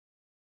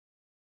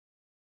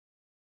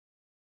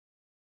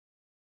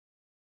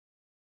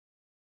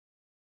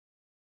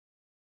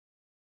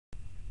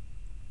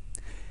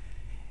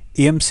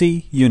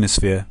EMC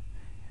Unisphere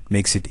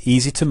makes it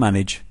easy to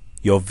manage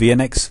your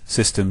VNX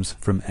systems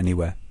from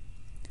anywhere,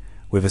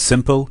 with a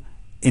simple,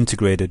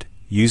 integrated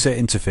user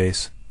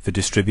interface for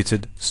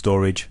distributed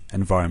storage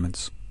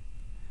environments.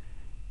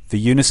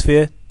 The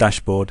Unisphere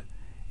dashboard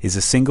is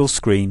a single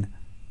screen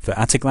for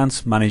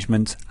at-a-glance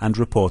management and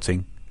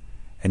reporting,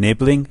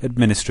 enabling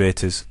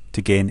administrators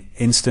to gain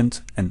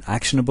instant and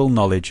actionable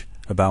knowledge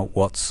about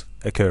what's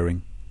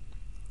occurring.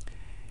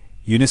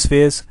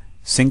 Unisphere's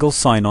single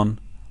sign-on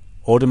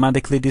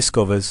automatically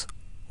discovers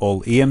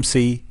all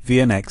EMC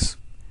VNX,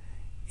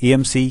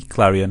 EMC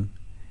CLARiiON,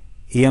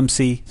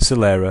 EMC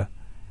Celerra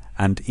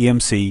and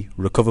EMC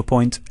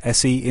RecoverPoint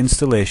SE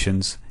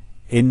installations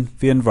in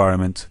the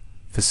environment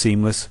for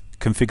seamless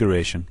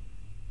configuration.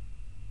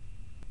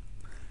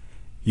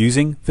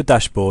 Using the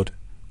dashboard,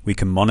 we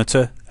can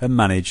monitor and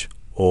manage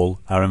all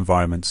our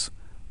environments,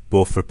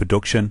 both for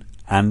production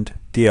and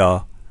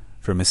DR,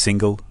 from a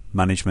single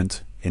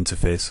management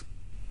interface.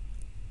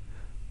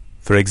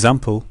 For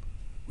example,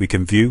 we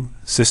can view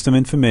system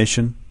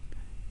information,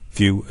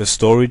 view a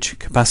storage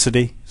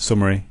capacity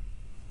summary,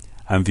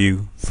 and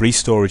view free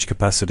storage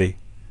capacity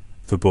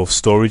for both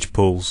storage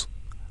pools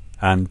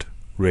and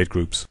RAID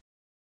groups.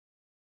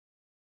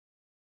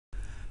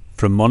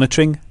 From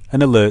monitoring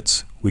and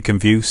alerts, we can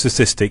view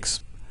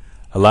statistics,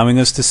 allowing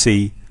us to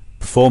see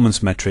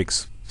performance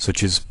metrics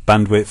such as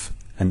bandwidth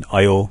and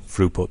I/O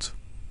throughput.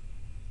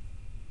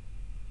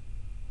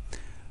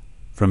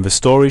 From the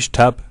Storage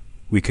tab,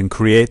 we can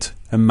create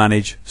and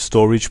manage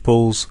storage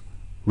pools,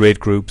 RAID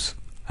groups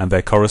and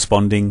their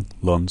corresponding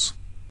LUNs.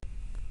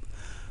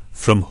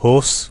 From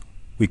Hosts,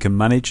 we can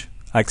manage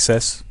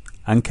access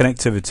and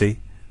connectivity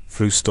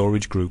through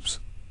storage groups.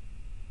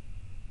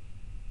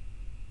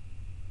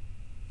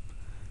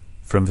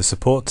 From the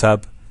Support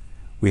tab,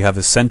 we have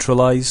a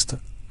centralized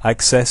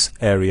access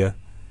area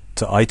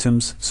to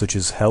items such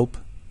as help,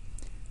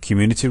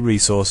 community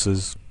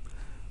resources,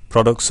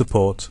 product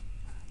support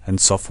and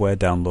software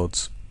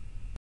downloads.